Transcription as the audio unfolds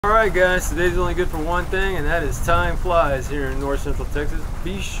Alright guys, today's only good for one thing, and that is time flies here in north central Texas.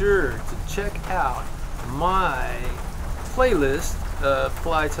 Be sure to check out my playlist of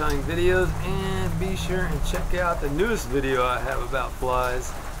fly tying videos, and be sure and check out the newest video I have about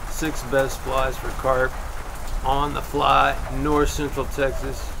flies, 6 best flies for carp on the fly, north central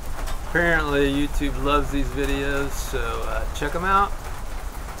Texas. Apparently YouTube loves these videos, so check them out.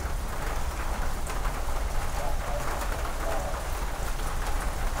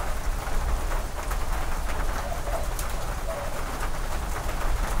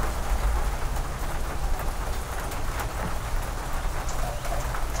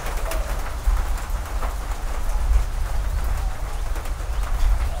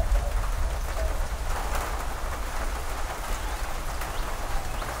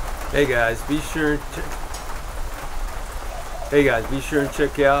 Hey guys, be sure and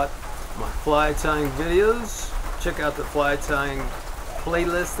check out my fly tying videos. Check out the fly tying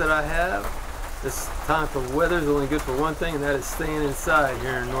playlist that I have. This time for weather is only good for one thing, and that is staying inside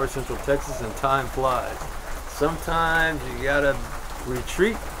here in north central Texas and time flies. Sometimes you gotta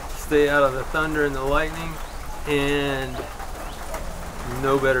retreat, stay out of the thunder and the lightning, and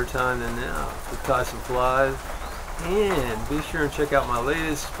no better time than now to tie some flies. And be sure and check out my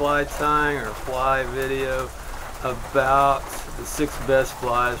latest fly tying or fly video about the 6 best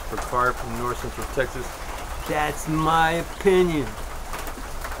flies for carp in north central Texas. That's my opinion.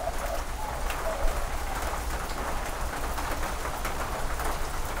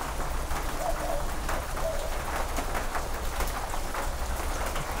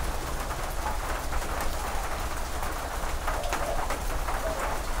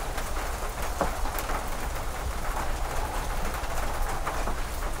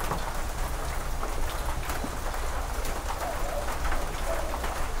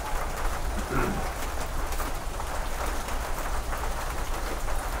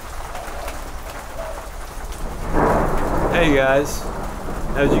 Hey guys,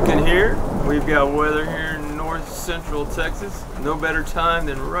 as you can hear, we've got weather here in north central Texas. No better time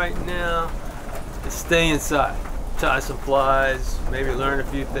than right now to stay inside, tie some flies, maybe learn a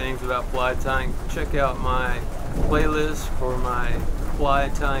few things about fly tying. Check out my playlist for my fly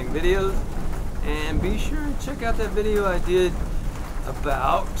tying videos, and be sure and check out that video I did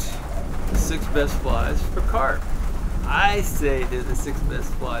about the 6 best flies for carp. I say they're the 6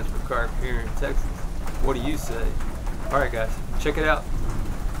 best flies for carp here in Texas. What do you say? Alright guys, check it out.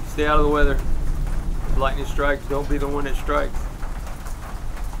 Stay out of the weather. If lightning strikes, don't be the one that strikes.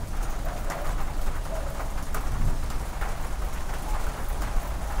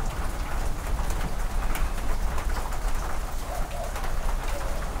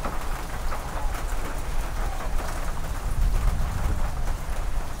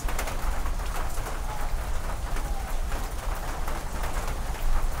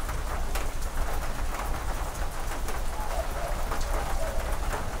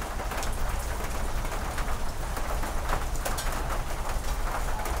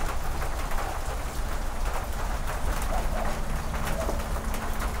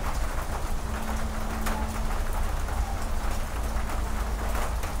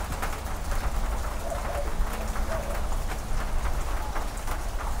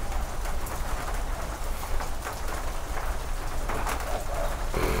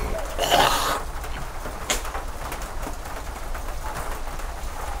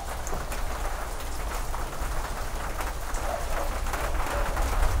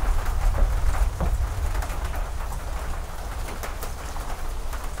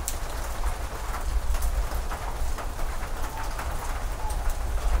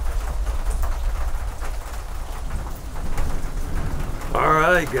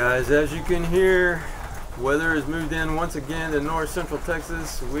 Alright guys, as you can hear, weather has moved in once again to north central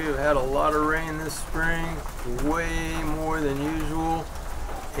Texas. We have had a lot of rain this spring, way more than usual,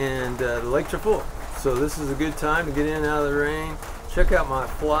 and the lakes are full. So this is a good time to get in and out of the rain. Check out my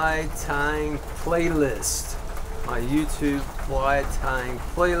fly tying playlist, my YouTube fly tying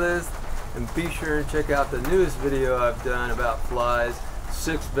playlist, and be sure and check out the newest video I've done about flies,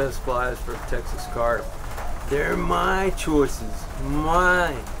 6 best flies for Texas carp. They're my choices,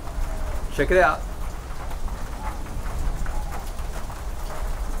 mine. Check it out.